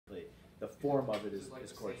the form of it is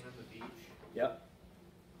like quartz. sand on the beach. Yep.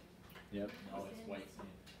 Yep. No, it's white sand.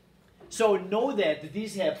 So know that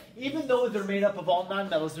these have, even though they're made up of all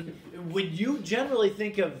nonmetals, when you generally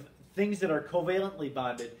think of things that are covalently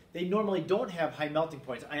bonded, they normally don't have high melting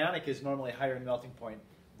points. Ionic is normally a higher melting point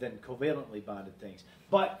than covalently bonded things.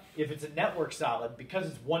 But if it's a network solid, because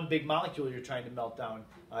it's one big molecule you're trying to melt down,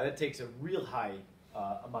 that takes a real high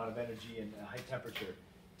amount of energy and a high temperature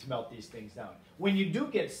to melt these things down. When you do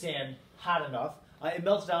get sand hot enough, it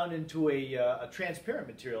melts down into a transparent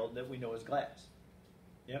material that we know as glass.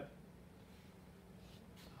 Yep.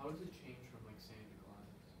 How does it change from like sand to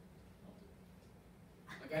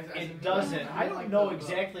glass? Like, as It doesn't. I don't know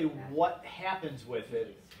exactly what happens with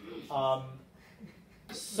it.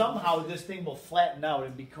 Somehow this thing will flatten out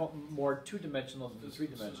and become more two-dimensional than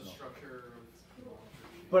three-dimensional.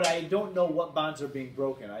 But I don't know what bonds are being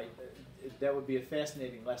broken. That would be a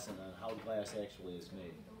fascinating lesson on how glass actually is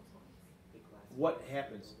made. What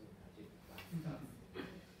happens?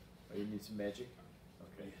 Oh, you need some magic?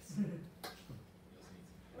 Okay.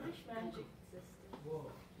 Magic Whoa.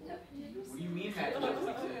 What do you mean magic doesn't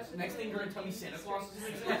exist? Next thing you're going to tell me Santa Claus doesn't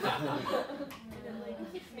exist?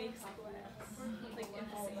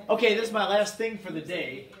 Okay, this is my last thing for the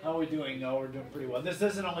day. How are we doing? No, we're doing pretty well. This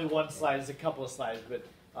isn't only one slide, it's a couple of slides, but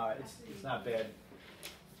it's not bad.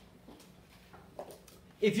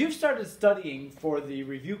 If you've started studying for the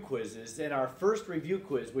review quizzes, and our first review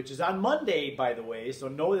quiz, which is on Monday, by the way, so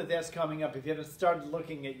know that that's coming up. If you haven't started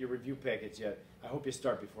looking at your review packets yet, I hope you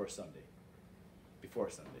start before Sunday.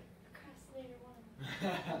 Before Sunday.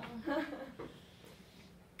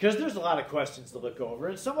 Because there's a lot of questions to look over,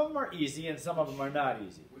 and some of them are easy, and some of them are not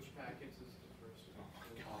easy. Which packets is the first one?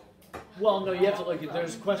 Well, no, you have to look at,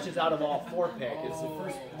 there's questions out of all 4 packets.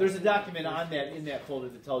 There's a document on that, in that folder,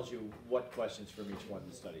 that tells you what questions from each one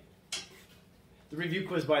to study. The review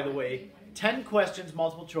quiz, by the way, 10 questions,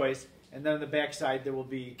 multiple choice, and then on the back side there will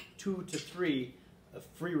be 2 to 3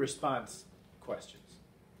 free response questions.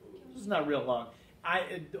 This is not real long.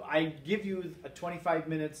 I give you 25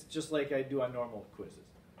 minutes just like I do on normal quizzes.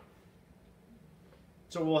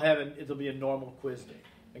 So we'll have it'll be a normal quiz day.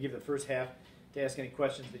 I give the first half to ask any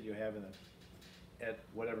questions that you have, and then at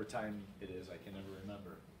whatever time it is, I can never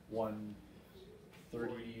remember.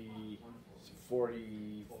 1:30,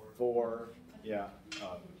 44, yeah.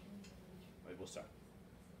 We'll start.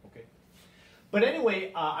 Okay. But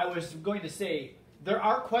anyway, I was going to say there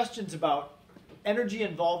are questions about energy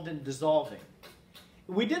involved in dissolving.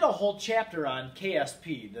 We did a whole chapter on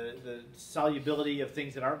KSP, the solubility of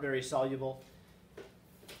things that aren't very soluble.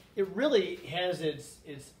 It really has its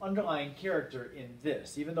underlying character in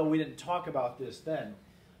this, even though we didn't talk about this then.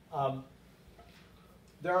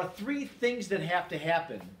 There are 3 things that have to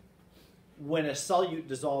happen when a solute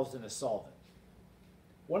dissolves in a solvent.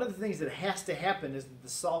 One of the things that has to happen is that the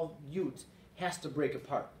solute has to break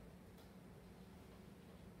apart.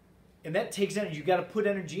 And that takes energy. You've got to put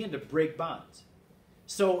energy in to break bonds.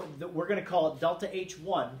 So we're going to call it delta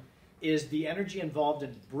H1 is the energy involved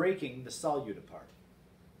in breaking the solute apart.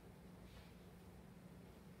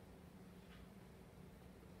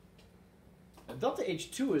 Now, delta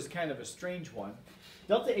H2 is kind of a strange one.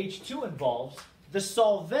 Delta H2 involves the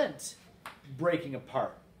solvent breaking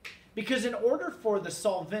apart. Because in order for the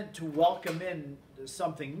solvent to welcome in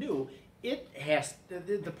something new,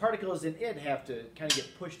 the particles in it have to kind of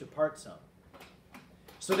get pushed apart some.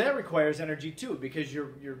 So that requires energy too, because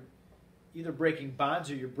you're either breaking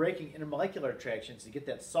bonds or you're breaking intermolecular attractions to get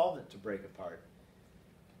that solvent to break apart.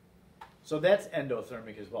 So that's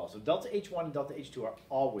endothermic as well. So delta H1 and delta H2 are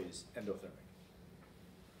always endothermic.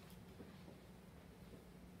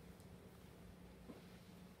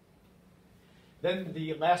 Then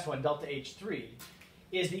the last one, delta H3,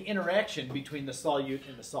 is the interaction between the solute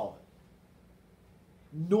and the solvent.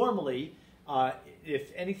 Normally,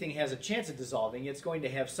 if anything has a chance of dissolving, it's going to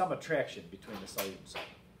have some attraction between the solute and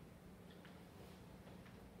solvent.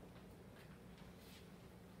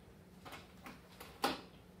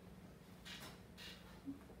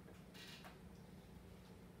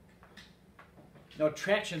 Now,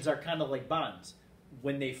 attractions are kind of like bonds.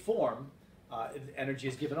 When they form, energy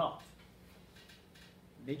is given off.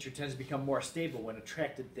 Nature tends to become more stable when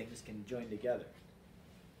attracted things can join together.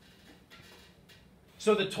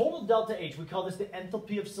 So the total delta H, we call this the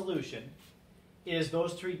enthalpy of solution, is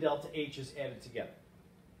those 3 delta H's added together.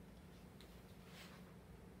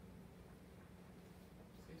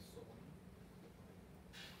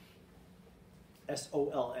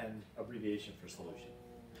 SOLN, abbreviation for solution.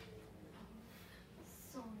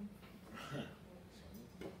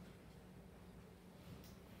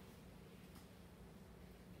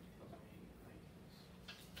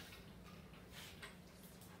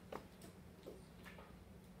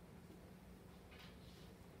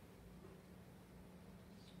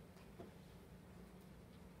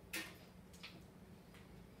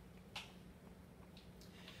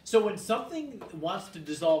 So when something wants to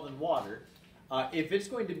dissolve in water, if it's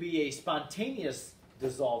going to be a spontaneous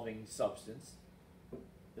dissolving substance,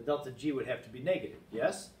 the delta G would have to be negative,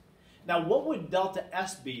 yes? Now what would delta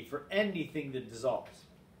S be for anything that dissolves?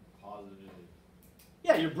 Positive.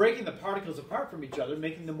 Yeah, you're breaking the particles apart from each other,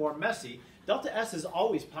 making them more messy. Delta S is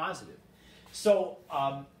always positive. So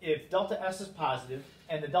if delta S is positive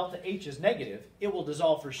and the delta H is negative, it will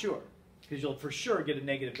dissolve for sure, because you'll for sure get a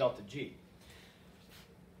negative delta G.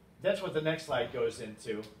 That's what the next slide goes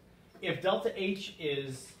into. If delta H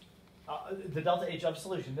is, the delta H of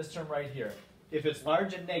solution, this term right here, if it's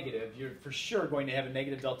large and negative, you're for sure going to have a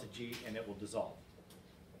negative delta G and it will dissolve.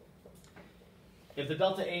 If the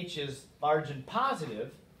delta H is large and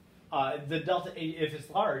positive, if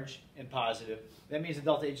it's large and positive, that means the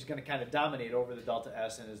delta H is going to kind of dominate over the delta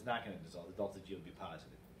S and is not going to dissolve. The delta G will be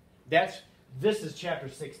positive. This is chapter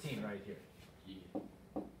 16 right here,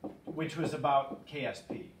 which was about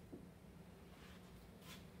KSP.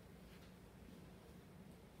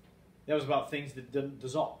 That was about things that didn't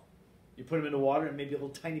dissolve. You put them into water and maybe a little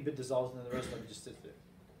tiny bit dissolves and then the rest of them just sits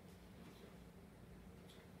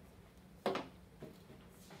there.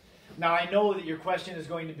 Now I know that your question is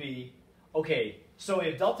going to be, okay, so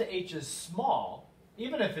if delta H is small,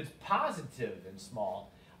 even if it's positive and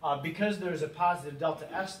small, because there's a positive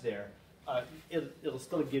delta S there, it'll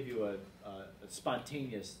still give you a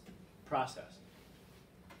spontaneous process.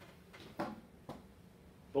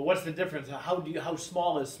 But what's the difference? How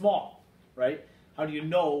small is small, right? How do you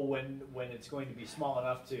know when it's going to be small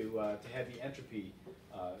enough to have the entropy,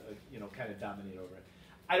 kind of dominate over it?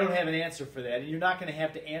 I don't have an answer for that, and you're not going to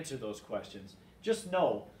have to answer those questions. Just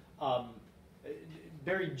know,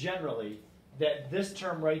 very generally, that this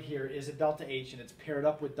term right here is a delta H, and it's paired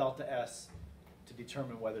up with delta S to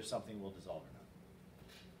determine whether something will dissolve or not.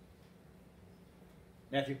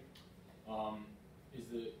 Matthew? Is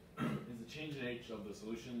the change in H of the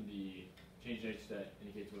solution the change in H that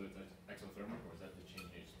indicates whether it's exothermic, or is that the change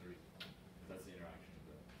in H3? Because that's the interaction of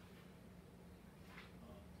the...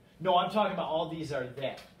 No, I'm talking about all these are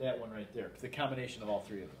that one right there, the combination of all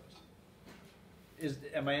three of those.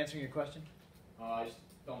 Am I answering your question? I just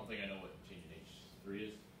don't think I know what change in H3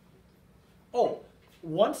 is. Oh,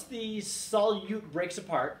 once the solute breaks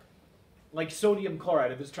apart, like sodium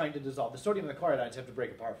chloride, if it's trying to dissolve, the sodium and the chloride ions have to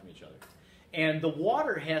break apart from each other. And the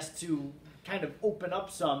water has to kind of open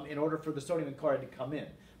up some in order for the sodium and chloride to come in.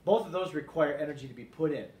 Both of those require energy to be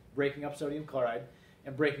put in, breaking up sodium chloride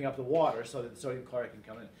and breaking up the water so that the sodium chloride can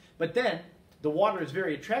come in. But then, the water is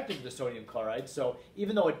very attracted to the sodium chloride, so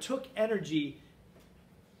even though it took energy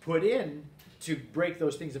put in to break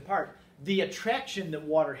those things apart, the attraction that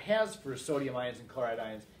water has for sodium ions and chloride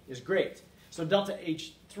ions is great. So delta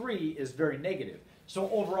H3 is very negative. So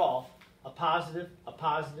overall, a positive,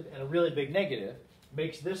 and a really big negative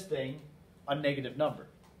makes this thing a negative number.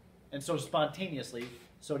 And so spontaneously,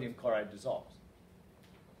 sodium chloride dissolves.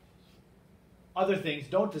 Other things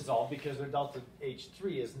don't dissolve because their delta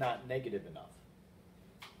H3 is not negative enough.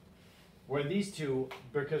 Where these two,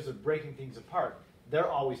 because of breaking things apart, they're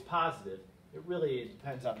always positive. It really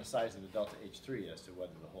depends on the size of the delta H3 as to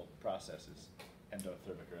whether the whole process is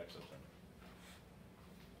endothermic or exothermic.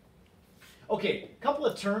 Okay, a couple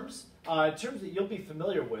of terms that you'll be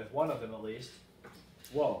familiar with, one of them at least.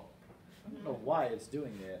 Whoa, I don't know why it's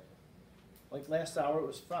doing that. Like last hour it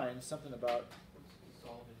was fine, something about...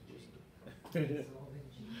 Come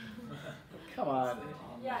on.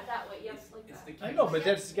 Yeah, that way, yes, like that. I know, but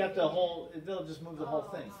that's got the whole, they'll just move the whole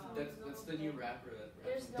thing. That's the new wrapper.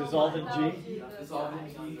 There's no Dissolve in one G? that'll do the Dissolve in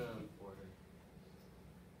size. G. On the border.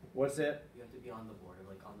 What's that? You have to be on the border,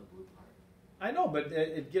 like on the blue part. I know, but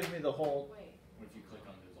it gives me the whole... Wait. What if you click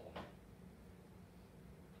on dissolve?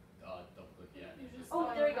 Double click, yeah.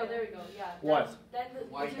 Oh, there we go, yeah. What? Then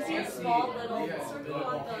Why there's you a can't see small it. little Yeah, circle you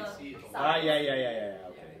on can't see the it. side. Yeah,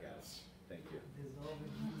 okay, got it. Thank you.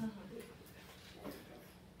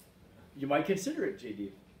 You might consider it,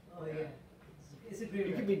 JD. Oh yeah. It's a great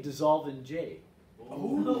You could be dissolved in J.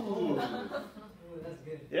 Oh, that's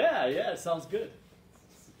good. Yeah, it sounds good.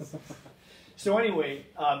 So anyway,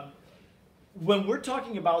 when we're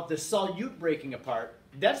talking about the solute breaking apart,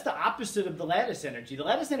 that's the opposite of the lattice energy. The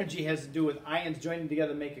lattice energy has to do with ions joining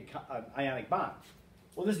together to make an ionic bond.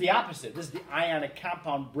 Well, this is the opposite. This is the ionic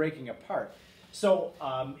compound breaking apart. So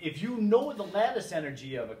if you know the lattice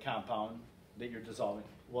energy of a compound that you're dissolving,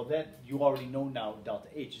 well, that you already know now delta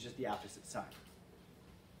H is just the opposite sign.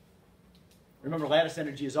 Remember, lattice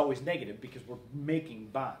energy is always negative because we're making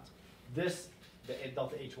bonds. This, the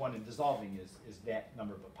delta H1 in dissolving, is that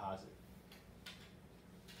number but positive.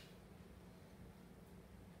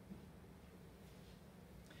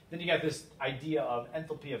 then you got this idea of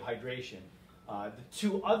enthalpy of hydration. The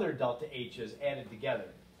two other delta H's added together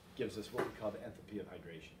gives us what we call the enthalpy of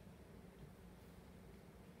hydration.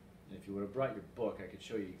 And if you would have brought your book, I could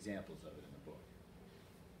show you examples of it in the book.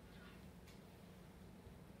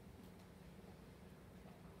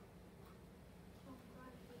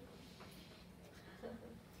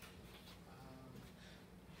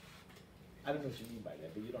 I don't know what you mean by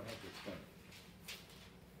that, but you don't have to explain it.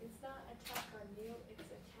 It's not attack on you, it's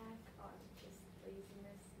attack on just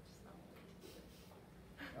laziness, just not wanting to do it.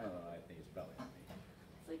 I don't know, I think it's probably on me.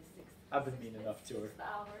 It's like six. I've been mean enough to her. Sixth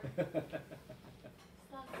hour. It's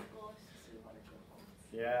not school, it's just we want to go home.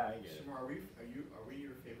 Yeah, I get it. Shamar, are we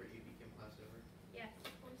your favorite AP Chem class ever? Yes,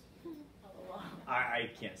 of course. Oh, wow. I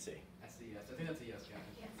can't say. That's a yes. I think that's a yes, guys.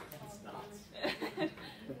 Yes, It's not.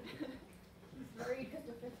 Worried because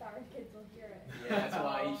the fifth hour kids will hear it. Yeah, that's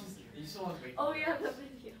why you just want to wait. Oh yeah, the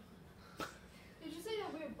video. Did you say that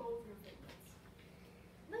we're both your favorites?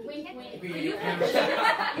 No, Wink, you wink. can't.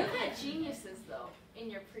 Okay, You've had geniuses though in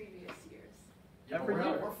your previous years. Yeah, Every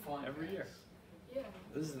year. We're fun. Every guys. year. Yeah.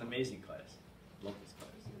 This is an amazing class. Love this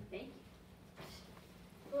class. Thank you.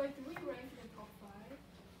 But like, do we rank in the top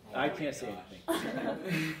 5? I can't say anything.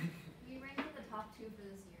 We ranked in the top 2 for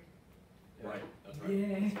this year. Right, that's right.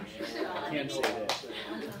 Yeah. I can't say that.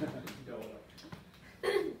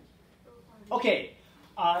 Okay,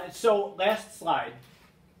 so last slide,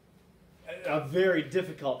 a very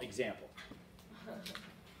difficult example.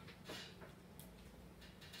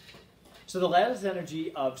 So the lattice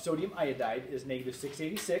energy of sodium iodide is negative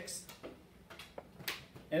 686,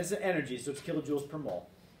 and it's an energy, so it's kilojoules per mole.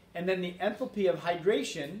 And then the enthalpy of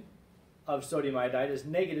hydration of sodium iodide is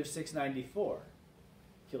negative 694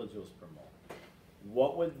 kilojoules per mole.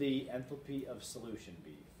 What would the enthalpy of solution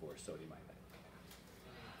be for sodium iodide?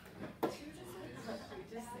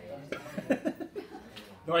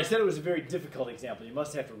 No, I said it was a very difficult example. You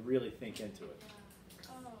must have to really think into it.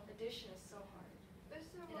 Addition is so hard. This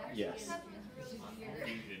is It what actually Yes. is really weird.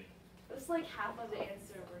 Fusion. It's like half of the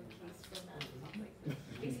answer were keys from that. Like,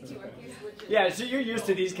 ACT work keys legit. Yeah, so you're used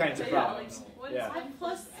to these kinds of Yeah, like, problems. what's Yeah. 5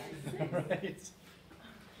 plus 6? Right.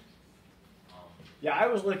 Yeah, I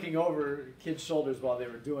was looking over kids' shoulders while they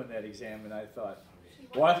were doing that exam, and I thought,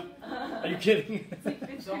 what? Are you kidding? It's like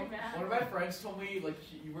fifth So, grade math. one of my friends told me like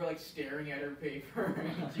you were like staring at her paper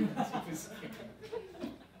and she was scared.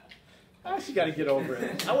 I actually got to get over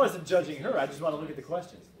it. I wasn't judging her. I just want to look at the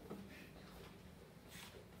questions.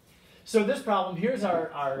 So this problem, here's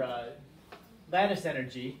our lattice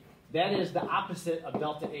energy. That is the opposite of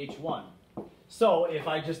delta H1. So if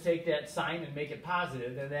I just take that sign and make it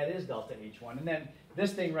positive, then that is delta H1. And then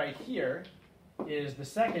this thing right here is the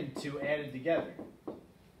second two added together.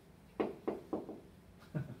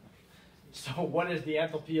 So what is the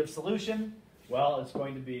enthalpy of solution? Well, it's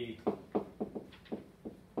going to be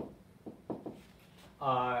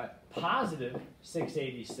positive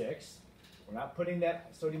 686. We're not putting that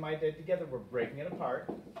sodium iodide together, we're breaking it apart.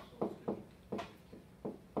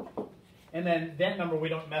 And then that number we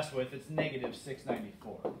don't mess with, it's negative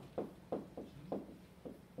 694.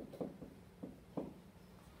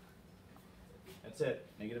 That's it,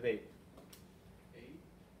 negative 8. 8?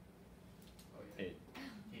 Oh yeah. 8.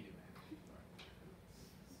 Can't do math.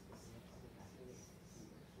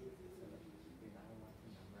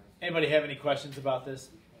 Anybody have any questions about this?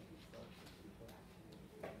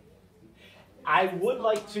 I would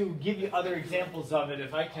like to give you other examples of it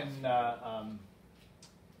if I can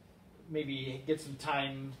maybe get some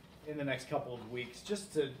time in the next couple of weeks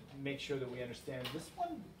just to make sure that we understand this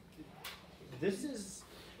one. This is,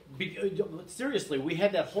 seriously, we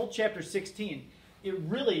had that whole chapter 16. It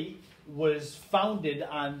really was founded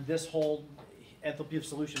on this whole enthalpy of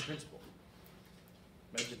solution principle.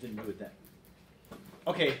 I just didn't do it then.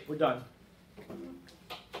 Okay, we're done.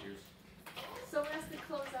 Cheers. Someone has to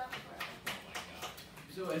close out for us.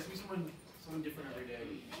 So ask me someone different every day.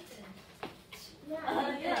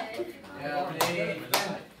 Yeah. Yeah, hey.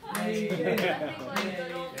 Nothing like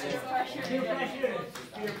good old peer pressure. Peer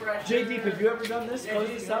pressure. JD, have you ever done this? Close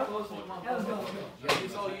this out? That was good. Yeah,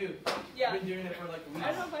 it's all you. Yeah. I've been doing it for like a week. I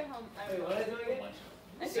don't know if I home. Wait, what did I do again?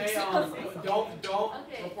 I think Say so. don't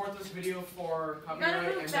Okay. report this video for You gotta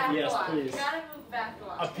copyright move and back Yes, a lot. please. You gotta move back a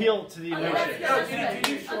lot. Appeal to the Okay, emotion. that's good. No, you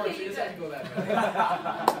do short, Okay, so it you doesn't have to good. go that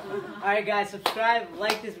bad. Alright guys, subscribe,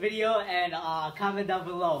 like this video, and comment down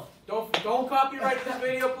below. Don't copyright this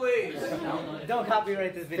video, please. Don't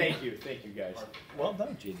copyright this video. Thank you guys. Well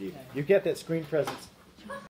done, JD. You get that screen presence.